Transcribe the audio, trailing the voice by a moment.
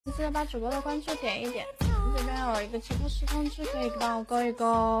记得把主播的关注点一点。这边有一个直播室通知，可以帮我勾一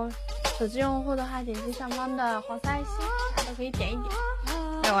勾。手机用户的话，点击上方的黄色爱心，大家都可以点一点。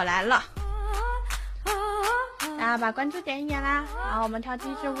对，我来了，大家把关注点一点啦。然后我们跳第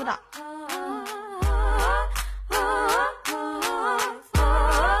一支舞蹈。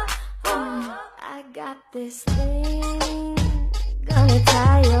I got this thing, gonna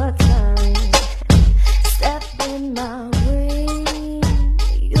tie your tongue. Step in my way,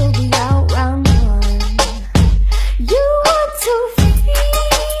 you'll be out round one. You want to feel,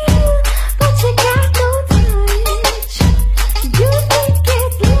 but you got no touch. You think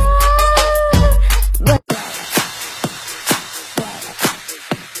it's love, but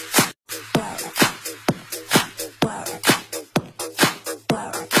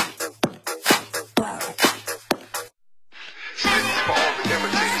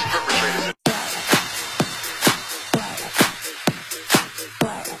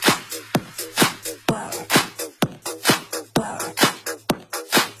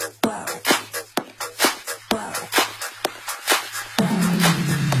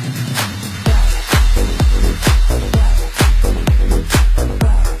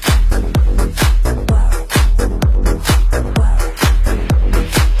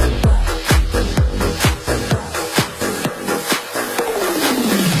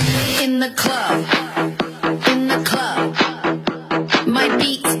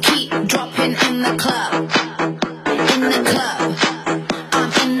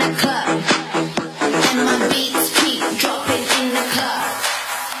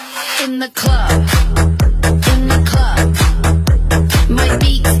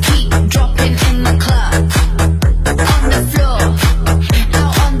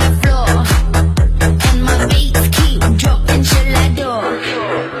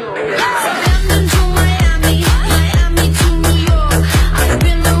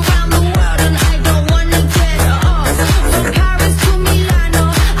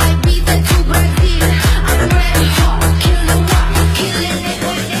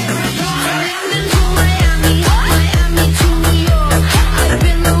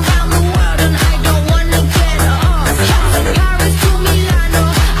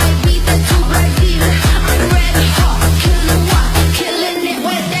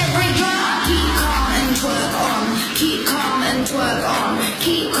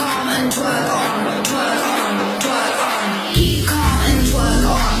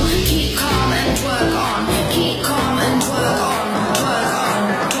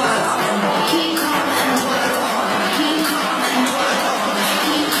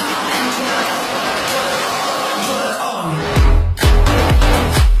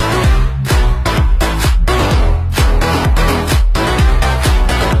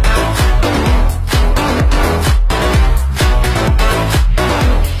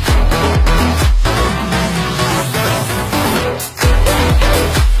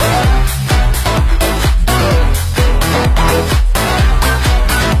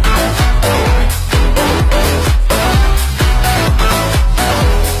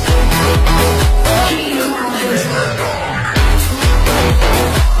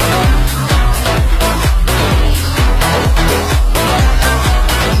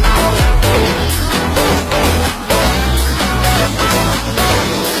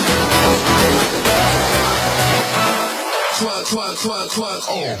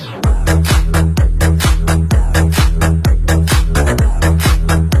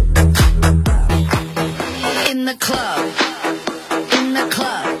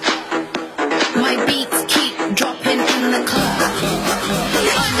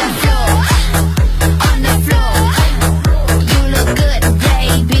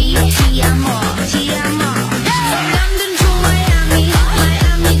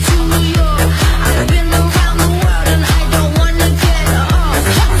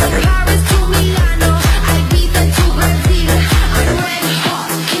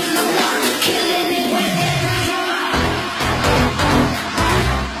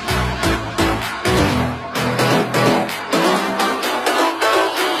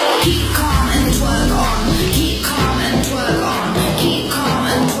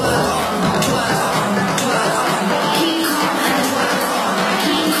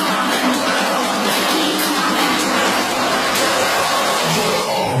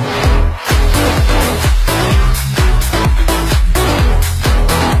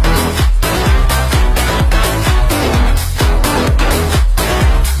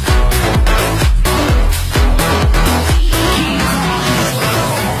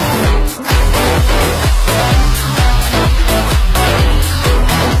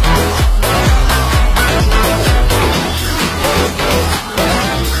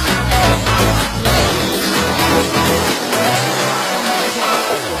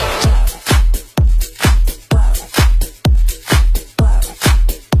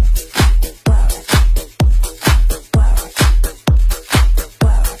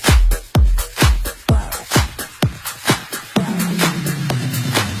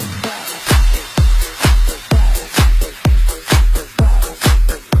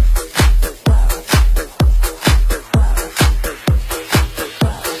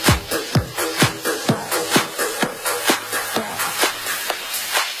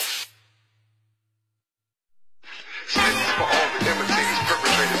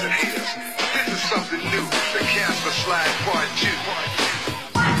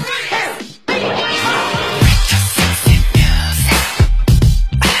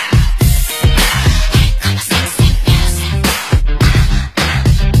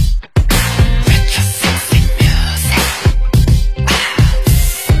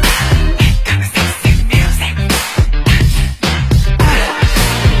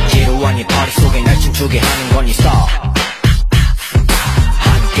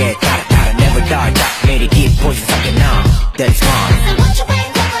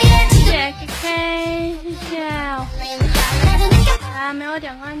还没有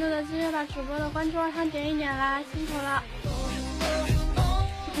点关注的，记得把主播的关注往上点一点啦，辛苦了。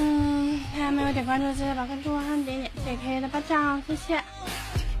还没有点关注的，记得把关注往上点一点，谢谢 K 的巴掌，谢谢。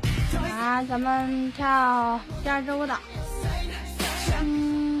啊，咱们跳第二支舞蹈。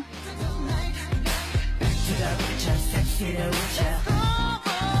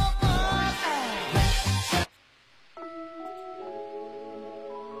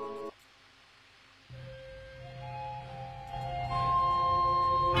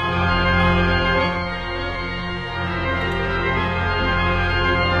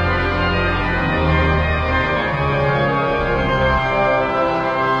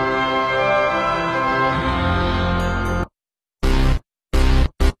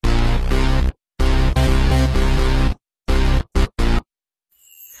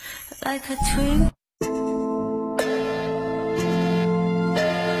Like a twin.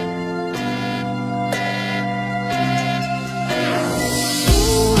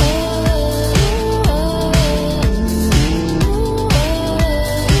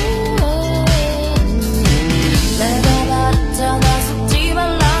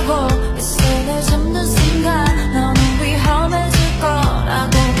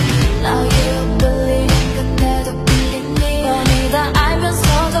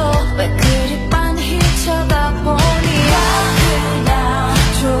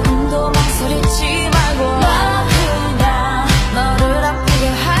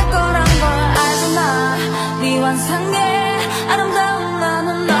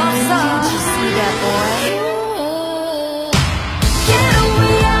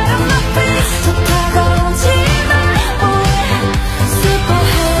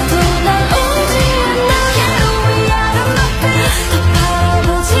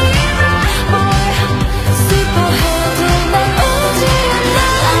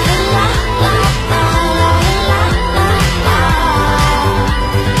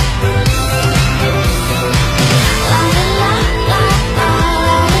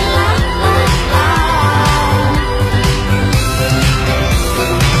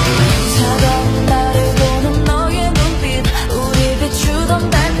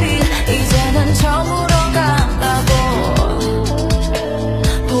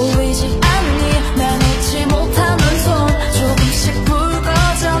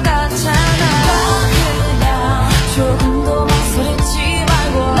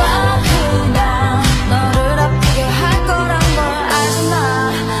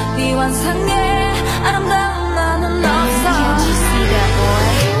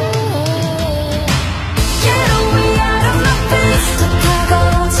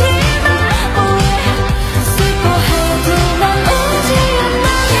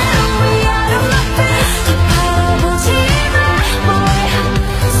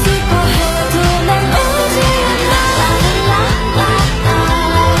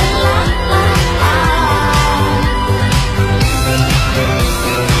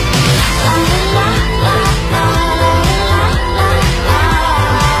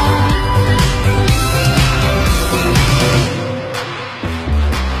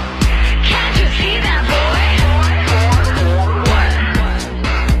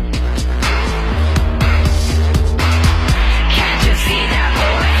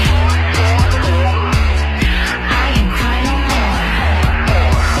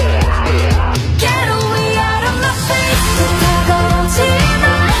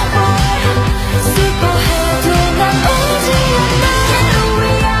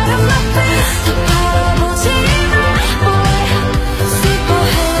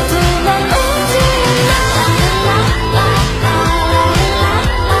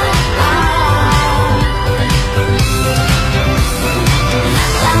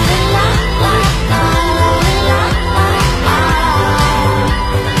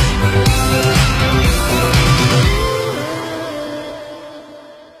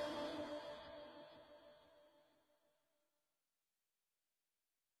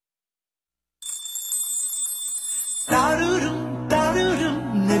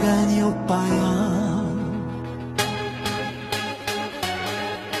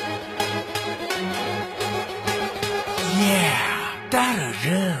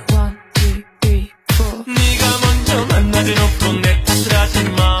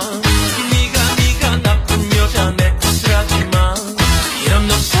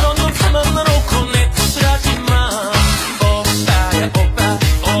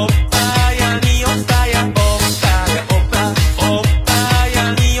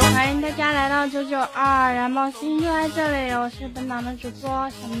主播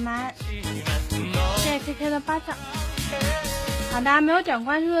小蛮，谢谢 KK 的巴掌。好，大家没有点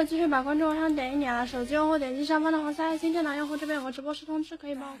关注的，继续把关注往上点一点啊！手机用户点击上方的黄色爱心，电脑用户这边有个直播室通知，可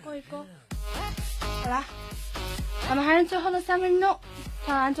以帮我勾一勾。好了，咱们还是最后的3分钟，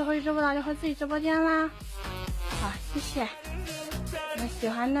跳完最后一支舞蹈就回自己直播间啦。好，谢谢。那喜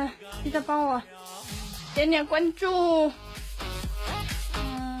欢的记得帮我点点关注。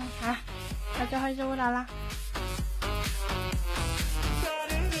好，到最后一支舞蹈啦。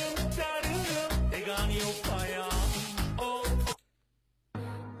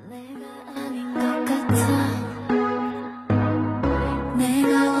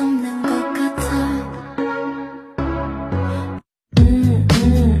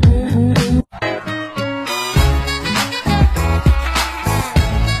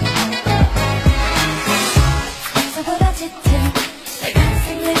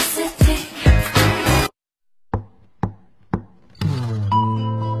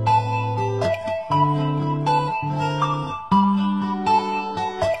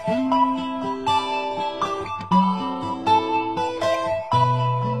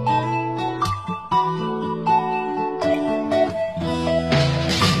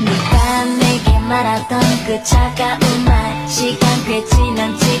그 차가운 말 시간 꽤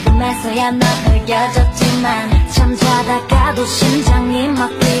지난 지금에서야 넌 흐려졌지만 잠자다가도 심장이 막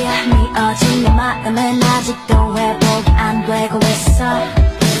뛰어 미어진 내 마음은 아직도 회복이 안 되고 있어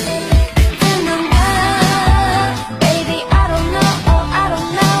그땐 넌가 Baby I don't know oh I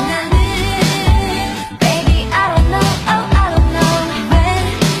don't know 나는 Baby I don't know oh I don't know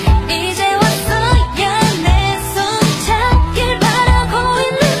왜 이제 왔어야 내 손 잡길 바라고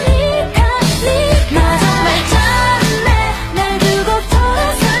있는 네가 나 정말 잘해 날 두고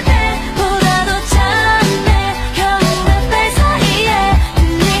돌아설 때보다 더 잘해 겨우 몇 달 사이에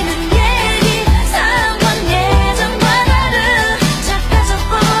들리는 얘기 사랑과 예전과 다른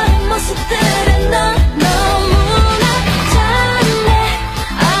착해져버린 모습들은 넌 너무나 잘해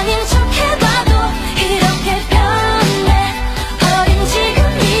아닌 척해봐도 이렇게 변해 어린 지금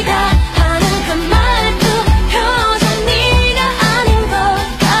네가 하는 그 말투 표정 네가 아닌 것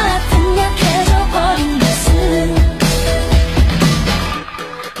같은 약해져버린 모습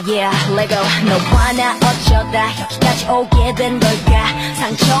Yeah, let go 너와 나 어쩌다 여기까지 오게 된 걸까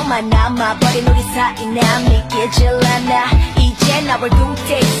상처만 남아버린 우리 사이 난 믿기질 않아 이제 나를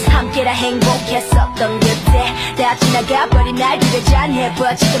궁태이 함께라 행복했었던 그때 다 지나가버린 날들을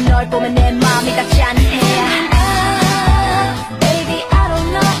잔해봐 지금 널 보면 내 마음이 다 짠해